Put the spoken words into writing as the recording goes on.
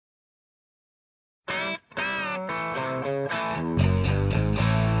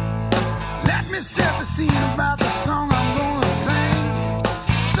scene about the song I'm gonna sing.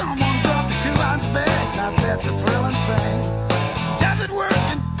 Someone dropped a 2 ounce bag, now that's a thrilling thing. Does it work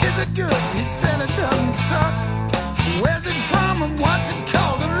and is it good? He said it doesn't suck. Where's it from and what's it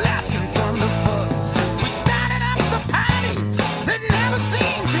called? Alaskan Thunderfuck. We started up the party that never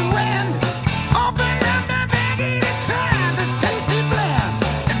seemed to end. Opened up the baggie to try this tasty blend.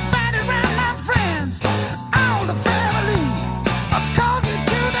 Invited round my friends, all the family. According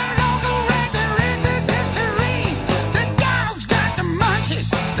to the local record, is this history? The dog's got the munchies,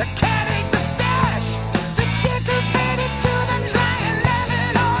 the cat ate the stash. The chick who fed it to them's lying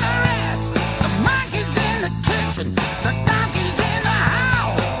laughing on her ass. The monkey's in the kitchen, the donkey's in the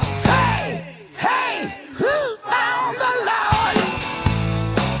house. Hey, hey, who found the Lord?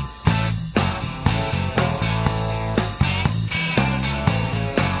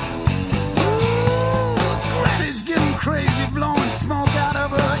 Ooh, Granny's getting crazy, blowing smoke out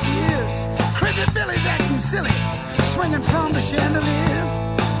of her ears. Crazy Billy's acting silly, swinging from the chandeliers.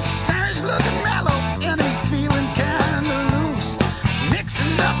 Sarah's looking mellow and he's feeling kinda loose,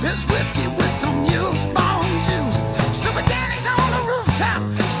 mixing up his whiskey with some used bone juice. Stupid Danny's on the rooftop,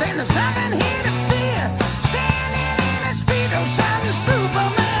 saying there's nothing here to fear. Standing in a speedo, shouting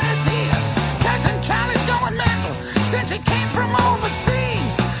Superman is here. Cousin Charlie's going mental since he came from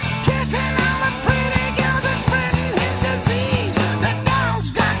overseas, kissing all the pretty girls and spreading his disease. The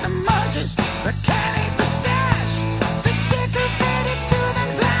dog's got the munchies, the cat ate the stash. The chick who fed it to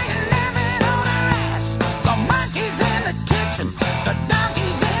them's lying laughing on her ass. The monkey's in the kitchen, the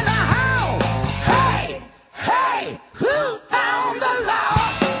donkey's in the house. Hey, hey, who found the law?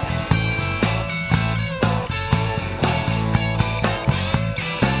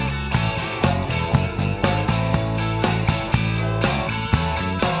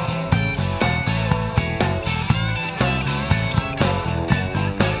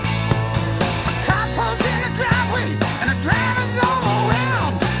 A car pulls in the driveway and the driver's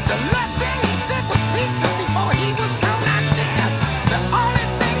overwhelmed. The last thing he said was pizza before he was pronounced dead. The only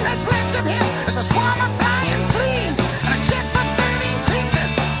thing that's left of him is a swarm of flying fleas and a check for 13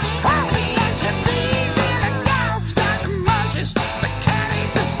 pizzas. Holy anchovies, and the dog's got the munchies, the cat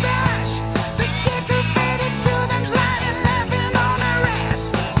ate the stash. The chick who fed it to them's lying laughing on her ass.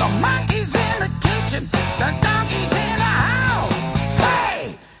 The monkey's in the kitchen, the donkey's in the house.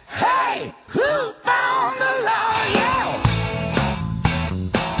 Hey, hey, who found the law? Yeah.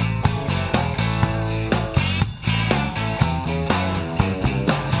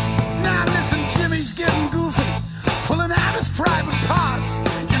 Now listen, Jimmy's getting goofy, pulling out his private parts,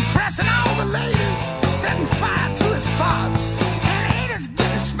 impressing all the ladies, setting fire to his farts. And haters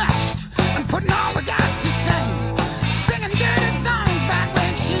getting smashed and putting all the guys to shame, singing dirty songs back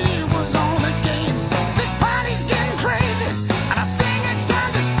when she was on the game. This party's getting crazy, and I think it's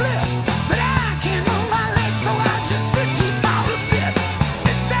time to split. But I can't move my legs, so I'll just sit here for a bit.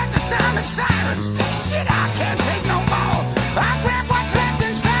 Is that the sound of sirens? Shit, I can't take no more. I grab what's left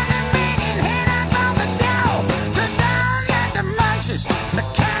inside of me and head out for the door. The dog got the munchies, the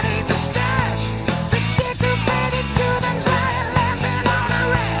cat ate the stash. The chick who fed it to them's lying laughing on her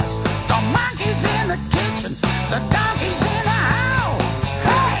ass. The monkey's in the kitchen, the donkey's in the house.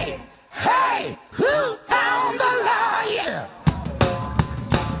 Hey, hey, who found the law? Yeah.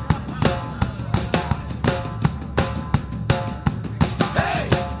 Hey,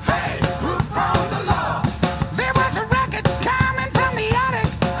 hey, who found the law? There was a record coming from the attic.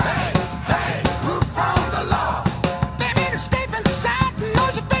 Hey, hey, who found the law? They made a statement, signed, no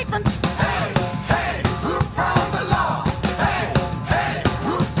abatement. Hey, hey, who found the law? Hey, hey,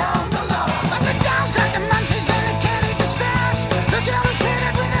 who found the law? But the dog's got the munchies and the cat ate the stash. The girl who said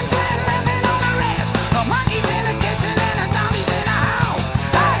it with them lying laughing on her ass. The monkey's in the kitchen and the donkey's in the house.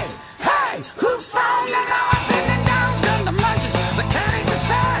 Hey, hey, who found the law? I said the dog's got the munchies, the cat ate the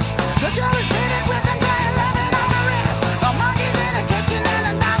stash. The girl who said it with them lying laughing on her ass. The monkey's in the kitchen and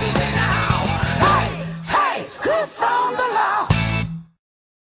the donkey's in the house. Hey, hey, who found the law?